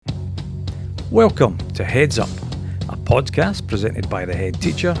Welcome to Heads Up, a podcast presented by the head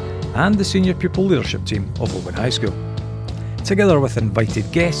teacher and the senior pupil leadership team of Oban High School. Together with invited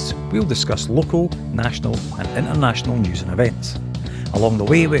guests, we'll discuss local, national and international news and events. Along the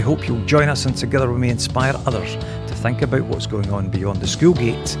way, we hope you'll join us and together we may inspire others to think about what's going on beyond the school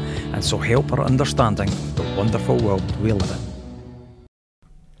gates and so help our understanding of the wonderful world we live in.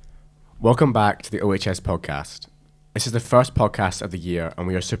 Welcome back to the OHS podcast. This is the first podcast of the year and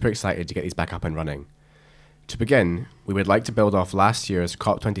we are super excited to get these back up and running. To begin, we would like to build off last year's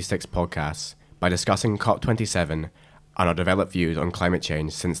COP26 podcast by discussing COP27 and our developed views on climate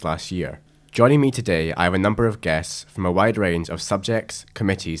change since last year. Joining me today, I have a number of guests from a wide range of subjects,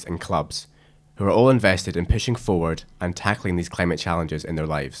 committees and clubs who are all invested in pushing forward and tackling these climate challenges in their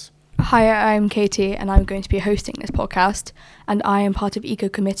lives. Hi, I'm Katie and I'm going to be hosting this podcast, and I am part of Eco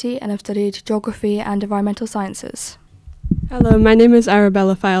Committee and have studied Geography and Environmental Sciences. Hello, my name is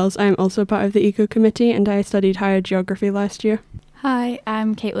Arabella Files. I'm also part of the Eco Committee and I studied Higher Geography last year. Hi,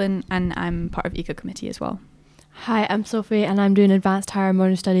 I'm Caitlin and I'm part of Eco Committee as well. Hi, I'm Sophie and I'm doing Advanced Higher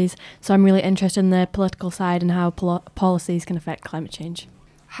Modern Studies, so I'm really interested in the political side and how policies can affect climate change.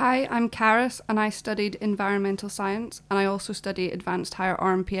 Hi, I'm Karis and I studied Environmental Science and I also study Advanced Higher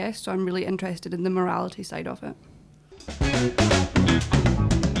RMPS, so I'm really interested in the morality side of it.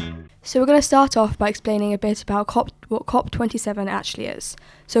 So we're going to start off by explaining a bit about what COP27 actually is.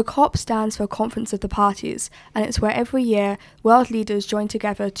 So COP stands for Conference of the Parties, and it's where every year world leaders join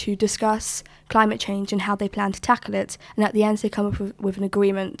together to discuss climate change and how they plan to tackle it, and at the end they come up with an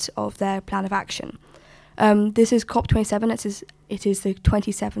agreement of their plan of action. This is COP27, it is the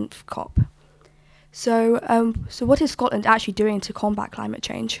 27th COP. So what is Scotland actually doing to combat climate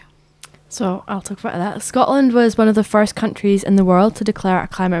change? So I'll talk about that. Scotland was one of the first countries in the world to declare a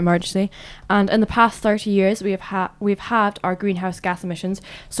climate emergency, and in the past 30 years we've halved our greenhouse gas emissions,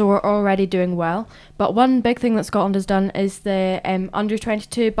 so we're already doing well. But one big thing that Scotland has done is the under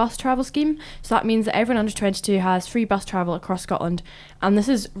 22 bus travel scheme. So that means that everyone under 22 has free bus travel across Scotland, and this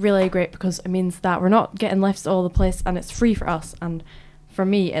is really great because it means that we're not getting lifts all the place and it's free for us, and for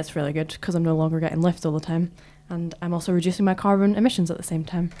me it's really good because I'm no longer getting lifts all the time, and I'm also reducing my carbon emissions at the same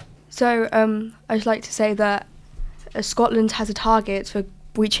time. So I'd like to say that Scotland has a target for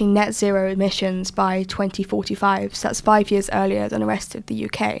reaching net zero emissions by 2045, so that's 5 years earlier than the rest of the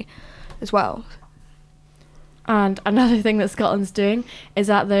UK as well. And another thing that Scotland's doing is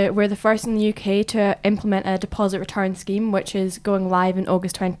that we're the first in the UK to implement a deposit return scheme, which is going live in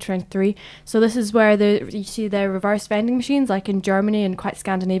August 2023. So this is where you see the reverse vending machines, like in Germany and quite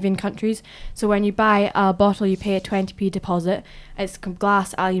Scandinavian countries. So when you buy a bottle, you pay a 20p deposit. It's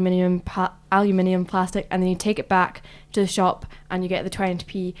glass, aluminium, plastic, and then you take it back to the shop and you get the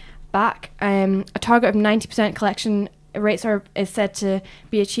 20p back. A target of 90% collection rates is said to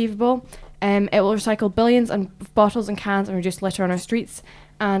be achievable. It will recycle billions of bottles and cans and reduce litter on our streets.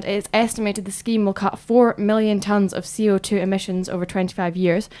 And it's estimated the scheme will cut 4 million tonnes of CO2 emissions over 25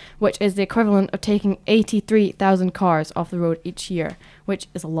 years, which is the equivalent of taking 83,000 cars off the road each year, which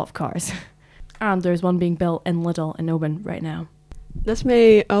is a lot of cars. And there's one being built in Liddell in Oban right now. This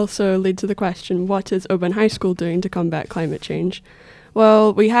may also lead to the question, what is Oban High School doing to combat climate change?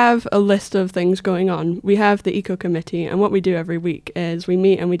 Well, we have a list of things going on. We have the Eco Committee, and what we do every week is we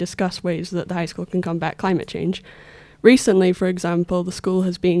meet and we discuss ways that the high school can combat climate change. Recently, for example, the school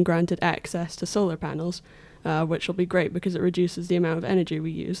has been granted access to solar panels, which will be great because it reduces the amount of energy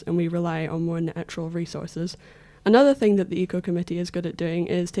we use and we rely on more natural resources. Another thing that the Eco Committee is good at doing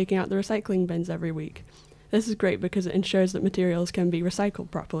is taking out the recycling bins every week. This is great because it ensures that materials can be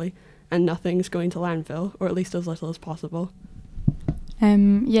recycled properly and nothing's going to landfill, or at least as little as possible.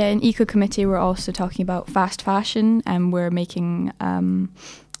 In Eco Committee we're also talking about fast fashion, and we're making an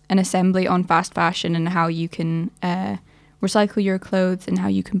assembly on fast fashion and how you can recycle your clothes and how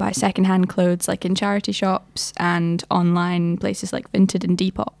you can buy second-hand clothes, like in charity shops and online places like Vinted and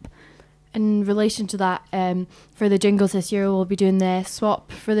Depop. In relation to that, for the jingles this year, we'll be doing the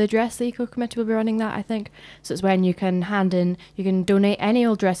swap for the dress. The Eco Committee will be running that, I think. So it's when you can you can donate any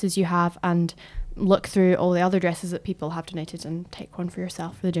old dresses you have and look through all the other dresses that people have donated and take one for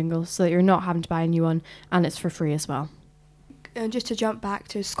yourself for the jingles, so that you're not having to buy a new one, and it's for free as well. Just to jump back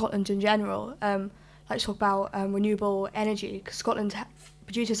to Scotland in general, I'd like to talk about renewable energy, because Scotland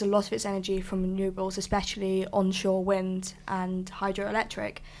produces a lot of its energy from renewables, especially onshore wind and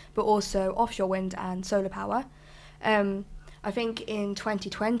hydroelectric, but also offshore wind and solar power. I think in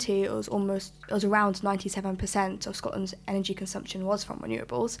 2020 it was around 97% of Scotland's energy consumption was from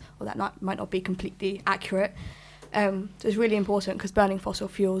renewables, or that might not be completely accurate. So it's really important because burning fossil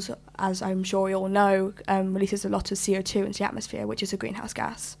fuels, as I'm sure you all know, releases a lot of CO2 into the atmosphere, which is a greenhouse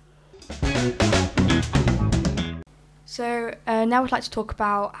gas. So now we'd like to talk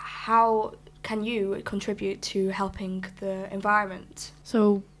about how can you contribute to helping the environment.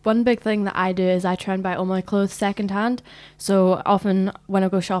 So one big thing that I do is I try and buy all my clothes secondhand. So often when I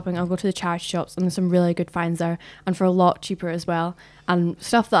go shopping, I'll go to the charity shops and there's some really good finds there and for a lot cheaper as well. And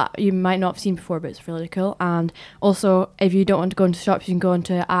stuff that you might not have seen before, but it's really cool. And also, if you don't want to go into shops, you can go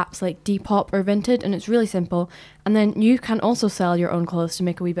into apps like Depop or Vinted, and it's really simple. And then you can also sell your own clothes to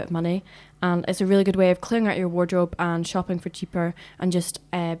make a wee bit of money. And it's a really good way of clearing out your wardrobe and shopping for cheaper and just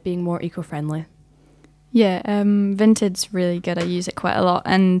being more eco-friendly. Yeah, Vinted's really good. I use it quite a lot.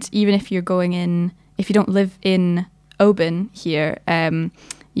 And even if you're going in, if you don't live in Oban here,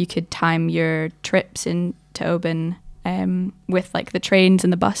 you could time your trips into Oban with like the trains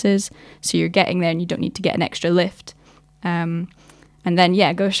and the buses. So you're getting there and you don't need to get an extra lift. And then,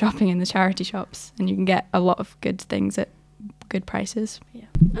 yeah, go shopping in the charity shops and you can get a lot of good things at good prices. Yeah.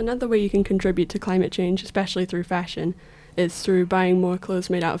 Another way you can contribute to climate change, especially through fashion, is through buying more clothes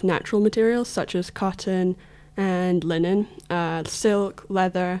made out of natural materials such as cotton and linen, silk,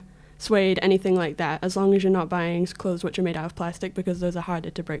 leather, suede, anything like that, as long as you're not buying clothes which are made out of plastic, because those are harder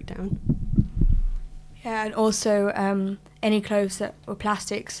to break down. Yeah, and also any clothes that were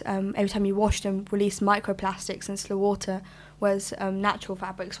plastics, every time you wash them, release microplastics into the water, whereas natural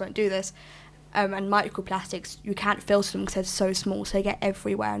fabrics won't do this. And microplastics, you can't filter them because they're so small, so they get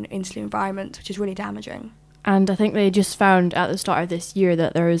everywhere into the environment, which is really damaging. And I think they just found at the start of this year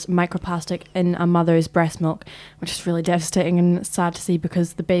that there is microplastic in a mother's breast milk, which is really devastating and sad to see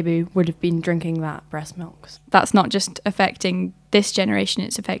because the baby would have been drinking that breast milk. That's not just affecting this generation,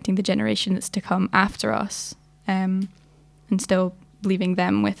 it's affecting the generation that's to come after us, and still leaving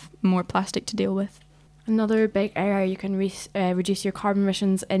them with more plastic to deal with. Another big area you can reduce your carbon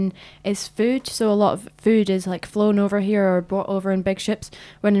emissions in is food. So a lot of food is like flown over here or brought over in big ships,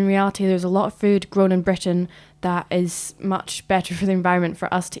 when in reality there's a lot of food grown in Britain that is much better for the environment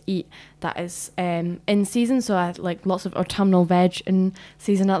for us to eat, that is in season. So I like lots of autumnal veg in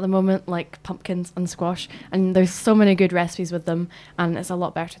season at the moment, like pumpkins and squash, and there's so many good recipes with them, and it's a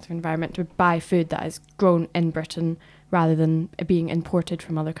lot better for the environment to buy food that is grown in Britain rather than being imported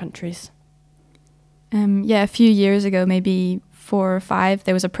from other countries. Yeah, a few years ago, maybe 4 or 5,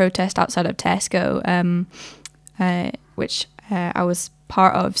 there was a protest outside of Tesco, which I was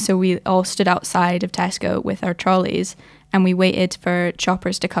part of. So we all stood outside of Tesco with our trolleys, and we waited for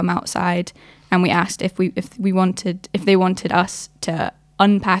choppers to come outside, and we asked if they wanted us to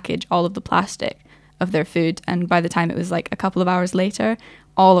unpackage all of the plastic of their food. And by the time it was like a couple of hours later,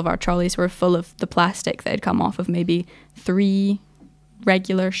 all of our trolleys were full of the plastic that had come off of maybe 3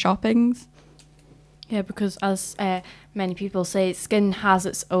 regular shoppings. Yeah, because as many people say, skin has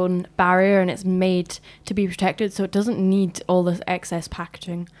its own barrier and it's made to be protected, so it doesn't need all this excess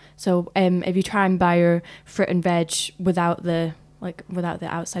packaging. So if you try and buy your fruit and veg without the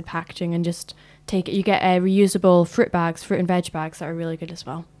outside packaging and just take it, you get reusable fruit and veg bags that are really good as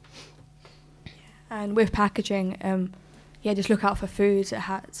well. And with packaging, just look out for foods that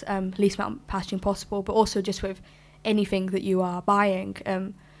has least amount of packaging possible, but also just with anything that you are buying.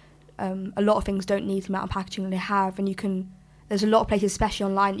 A lot of things don't need the amount of packaging they have, and there's a lot of places, especially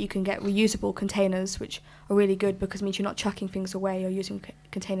online, that you can get reusable containers, which are really good because it means you're not chucking things away or using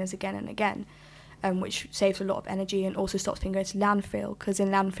containers again and again, which saves a lot of energy and also stops things going to landfill, because in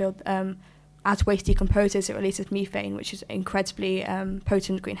landfill, as waste decomposes, it releases methane, which is incredibly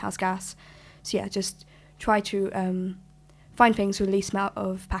potent greenhouse gas. So yeah, just try to find things with the least amount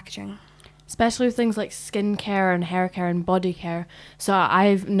of packaging. Especially with things like skincare and hair care and body care. So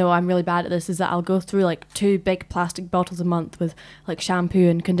I know I'm really bad at this, is that I'll go through like 2 big plastic bottles a month with like shampoo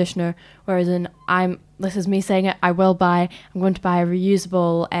and conditioner, whereas this is me saying it, I'm going to buy a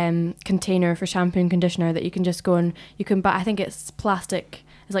reusable container for shampoo and conditioner that you can just go and you can buy. I think it's plastic,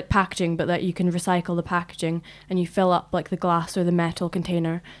 it's like packaging, but that you can recycle the packaging and you fill up like the glass or the metal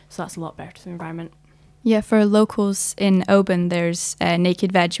container, so that's a lot better for the environment. Yeah, for locals in Oban, there's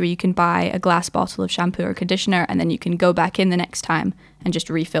Naked Veg, where you can buy a glass bottle of shampoo or conditioner and then you can go back in the next time and just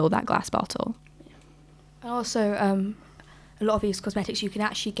refill that glass bottle. And also, a lot of these cosmetics you can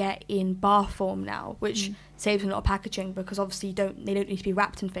actually get in bar form now, which saves a lot of packaging, because obviously they don't need to be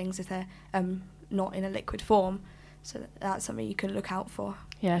wrapped in things if they're not in a liquid form. So that's something you can look out for.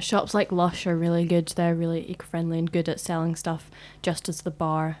 Yeah, shops like Lush are really good. They're really eco-friendly and good at selling stuff just as the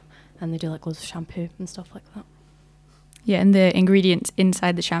bar. And they do like loads of shampoo and stuff like that. Yeah, and the ingredients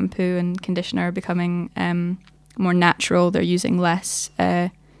inside the shampoo and conditioner are becoming more natural. They're using less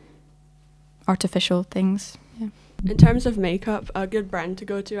artificial things. Yeah. In terms of makeup, a good brand to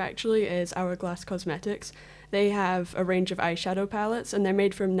go to actually is Hourglass Cosmetics. they have a range of eyeshadow palettes, and they're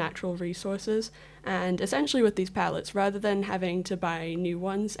made from natural resources. And essentially with these palettes, rather than having to buy new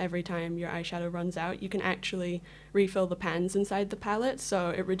ones every time your eyeshadow runs out, you can actually refill the pans inside the palette, so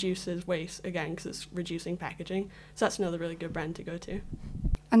it reduces waste, again, because it's reducing packaging. So that's another really good brand to go to.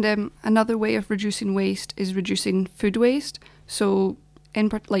 And another way of reducing waste is reducing food waste. So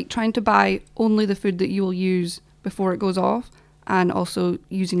trying to buy only the food that you will use before it goes off, and also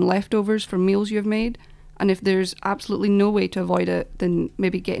using leftovers from meals you've made. And if there's absolutely no way to avoid it, then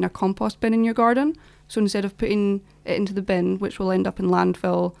maybe getting a compost bin in your garden. So instead of putting it into the bin, which will end up in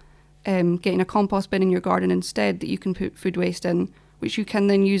landfill, getting a compost bin in your garden instead that you can put food waste in, which you can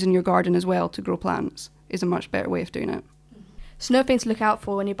then use in your garden as well to grow plants, is a much better way of doing it. So another thing to look out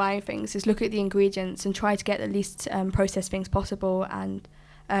for when you're buying things is look at the ingredients and try to get the least processed things possible. And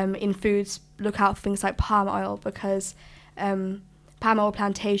in foods, look out for things like palm oil, because palm oil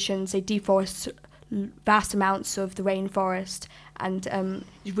plantations, they deforest vast amounts of the rainforest, and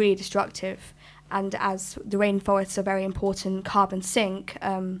is really destructive. And as the rainforests are a very important carbon sink,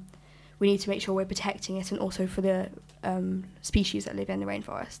 we need to make sure we're protecting it, and also for the species that live in the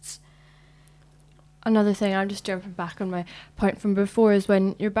rainforests. Another thing, I'm just jumping back on my point from before, is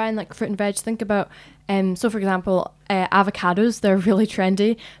when you're buying like fruit and veg, think about, so for example, avocados, they're really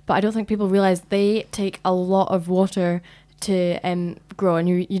trendy, but I don't think people realise they take a lot of water to grow, and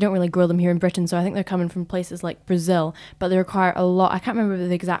you don't really grow them here in Britain, so I think they're coming from places like Brazil, but they require a lot, I can't remember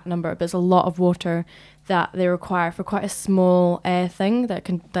the exact number, but it's a lot of water that they require for quite a small thing that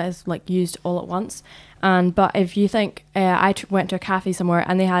is like used all at once. But if you think, I went to a cafe somewhere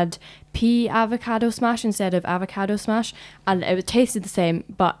and they had pea avocado smash instead of avocado smash, and it tasted the same,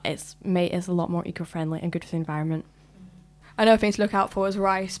 but it's a lot more eco-friendly and good for the environment. Another thing to look out for is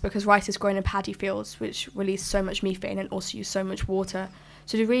rice, because rice is grown in paddy fields, which release so much methane and also use so much water.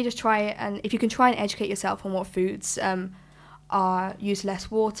 So to really just try it, and if you can try and educate yourself on what foods use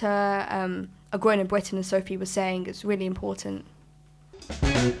less water, are grown in Britain, as Sophie was saying, it's really important.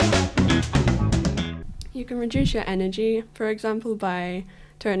 You can reduce your energy, for example, by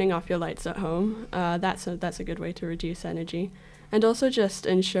turning off your lights at home. That's a good way to reduce energy. And also just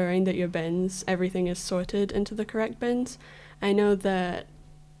ensuring that your bins, everything is sorted into the correct bins. I know that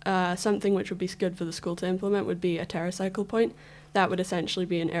something which would be good for the school to implement would be a TerraCycle point. That would essentially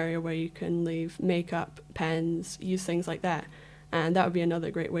be an area where you can leave makeup, pens, use things like that. And that would be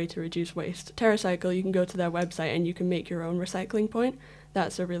another great way to reduce waste. TerraCycle, you can go to their website and you can make your own recycling point.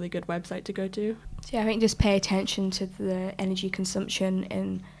 That's a really good website to go to. So yeah, I think just pay attention to the energy consumption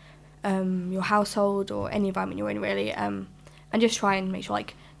in your household or any environment you're in, really. And just try and make sure,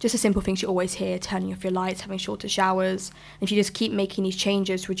 like, just the simple things you always hear, turning off your lights, having shorter showers. And if you just keep making these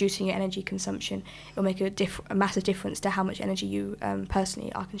changes, reducing your energy consumption, it'll make a massive difference to how much energy you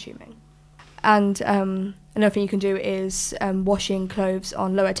personally are consuming. And another thing you can do is washing clothes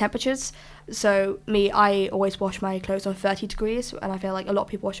on lower temperatures. So I always wash my clothes on 30 degrees, and I feel like a lot of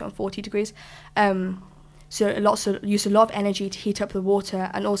people wash it on 40 degrees. So use a lot of energy to heat up the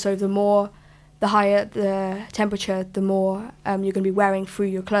water, and also the higher the temperature, the more you're going to be wearing through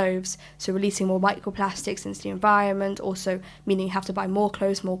your clothes, so releasing more microplastics into the environment, also meaning you have to buy more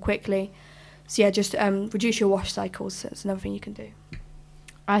clothes more quickly. So yeah, just reduce your wash cycles. That's another thing you can do.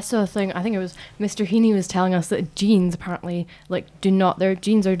 I saw a thing, I think it was Mr. Heaney was telling us that jeans apparently, their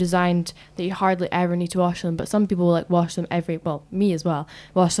jeans are designed that you hardly ever need to wash them, but some people wash them me as well,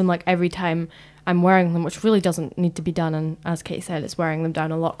 wash them every time I'm wearing them, which really doesn't need to be done, and as Kate said, it's wearing them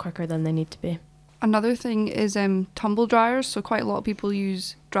down a lot quicker than they need to be. Another thing is tumble dryers. So quite a lot of people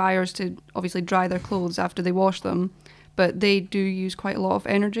use dryers to obviously dry their clothes after they wash them, but they do use quite a lot of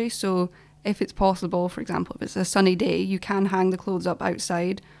energy. So if it's possible, for example, if it's a sunny day, you can hang the clothes up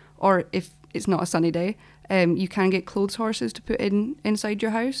outside, or if it's not a sunny day, you can get clothes horses to put inside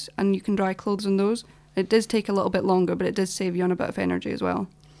your house, and you can dry clothes on those. It does take a little bit longer, but it does save you on a bit of energy as well.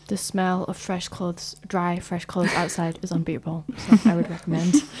 The smell of dry fresh clothes outside is unbeatable, so I would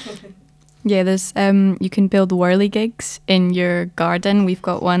recommend. Yeah, there's you can build whirligigs in your garden. We've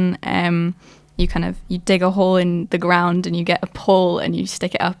got one. You dig a hole in the ground and you get a pole and you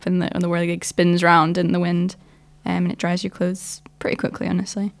stick it up, and the whirligig spins round in the wind, and it dries your clothes pretty quickly,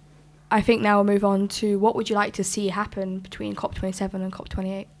 honestly. I think now we'll move on to what would you like to see happen between COP27 and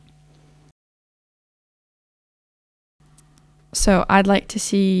COP28? So I'd like to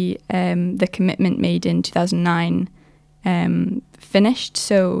see the commitment made in 2009 finished.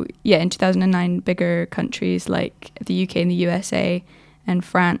 So yeah, in 2009, bigger countries like the UK and the USA and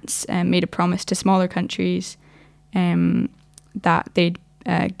France made a promise to smaller countries that they'd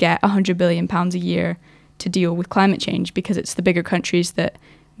get £100 billion a year to deal with climate change, because it's the bigger countries that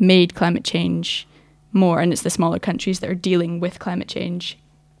made climate change more, and it's the smaller countries that are dealing with climate change.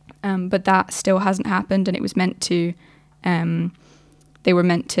 But that still hasn't happened, and it was meant to. They were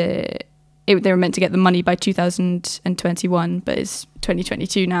meant to get the money by 2021, but it's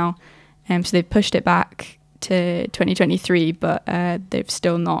 2022 now, so they've pushed it back to 2023, but they're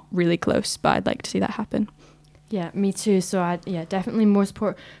still not really close. But I'd like to see that happen. Yeah, me too. So definitely more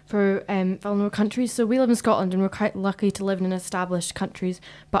support for vulnerable countries. So we live in Scotland and we're quite lucky to live in established countries,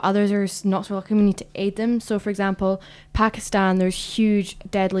 but others are not so lucky. We need to aid them. So for example, Pakistan, there's huge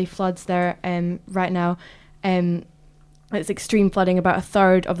deadly floods there right now. It's extreme flooding. About a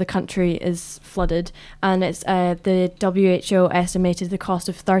third of the country is flooded, and it's the WHO estimated the cost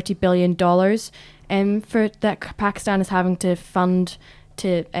of $30 billion for that Pakistan is having to fund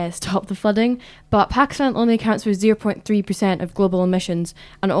to stop the flooding. But Pakistan only accounts for 0.3% of global emissions,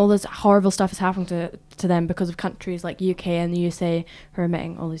 and all this horrible stuff is happening to them because of countries like UK and the USA who are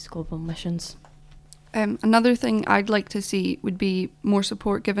emitting all these global emissions. Another thing I'd like to see would be more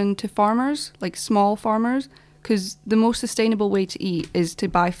support given to farmers, like small farmers, because the most sustainable way to eat is to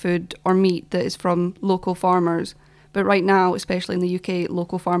buy food or meat that is from local farmers. But right now, especially in the UK,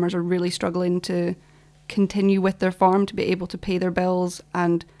 local farmers are really struggling to continue with their farm to be able to pay their bills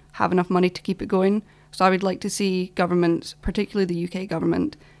and have enough money to keep it going. So I would like to see governments, particularly the UK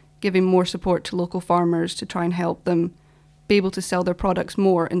government, giving more support to local farmers to try and help them be able to sell their products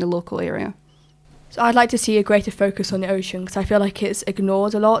more in the local area. So I'd like to see a greater focus on the ocean, because I feel like it's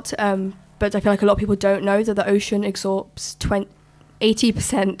ignored a lot, but I feel like a lot of people don't know that the ocean absorbs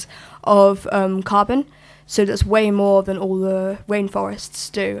 80% of carbon, so that's way more than all the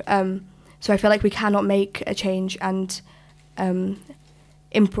rainforests do. So I feel like we cannot make a change and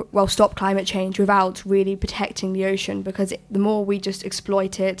stop climate change without really protecting the ocean, because the more we just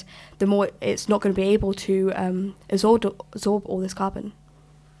exploit it, the more it's not going to be able to absorb all this carbon.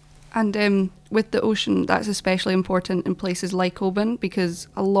 And with the ocean, that's especially important in places like Oban, because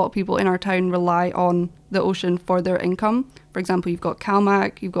a lot of people in our town rely on the ocean for their income. For example, you've got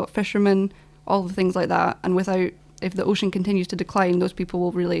CalMac, you've got fishermen, all the things like that. And if the ocean continues to decline, those people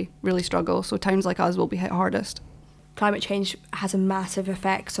will really, really struggle. So towns like us will be hit hardest. Climate change has a massive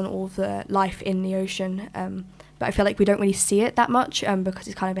effect on all the life in the ocean, but I feel like we don't really see it that much because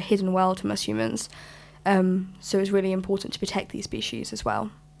it's kind of a hidden world from us humans. So it's really important to protect these species as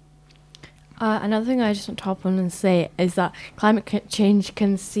well. Another thing I just want to hop on and say is that climate change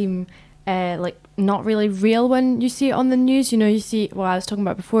can seem like not really real when you see it on the news. You see, I was talking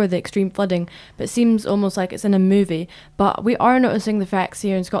about before, the extreme flooding, but it seems almost like it's in a movie. But we are noticing the effects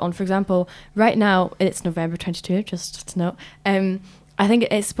here in Scotland. For example, right now, it's November 22, just to note. I think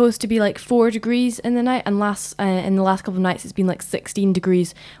it's supposed to be like 4 degrees in the night, and in the last couple of nights it's been like 16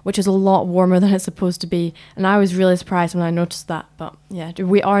 degrees, which is a lot warmer than it's supposed to be. And I was really surprised when I noticed that. But yeah,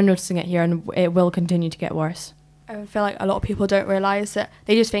 we are noticing it here, and it will continue to get worse. I feel like a lot of people don't realise that.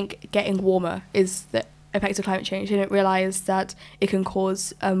 They just think getting warmer is the effect of climate change. They don't realise that it can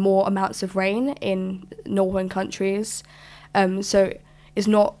cause more amounts of rain in northern countries. So it's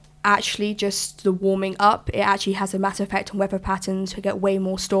not actually just the warming up, it actually has a massive effect on weather patterns. We get way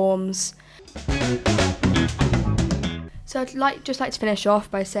more storms. So I'd just like to finish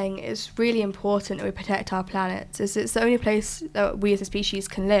off by saying it's really important that we protect our planet, as it's the only place that we as a species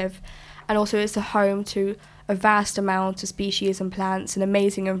can live, and also it's the home to a vast amount of species and plants and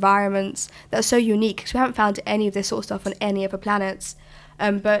amazing environments that are so unique, because we haven't found any of this sort of stuff on any other planets.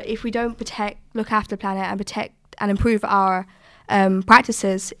 But if we don't look after the planet and protect and improve our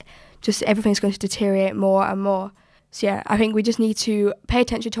practices, just everything's going to deteriorate more and more. So yeah, I think we just need to pay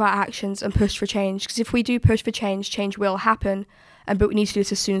attention to our actions and push for change, because if we do push for change, change will happen, but we need to do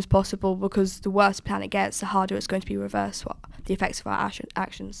this as soon as possible, because the worse the planet gets, the harder it's going to be to reverse the effects of our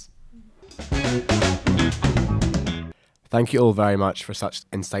actions. Thank you all very much for such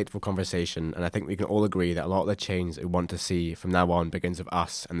insightful conversation, and I think we can all agree that a lot of the change that we want to see from now on begins with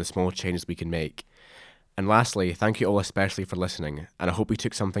us and the small changes we can make. And lastly, thank you all especially for listening, and I hope you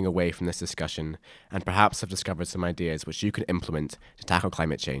took something away from this discussion and perhaps have discovered some ideas which you can implement to tackle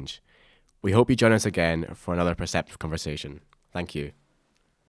climate change. We hope you join us again for another perceptive conversation. Thank you.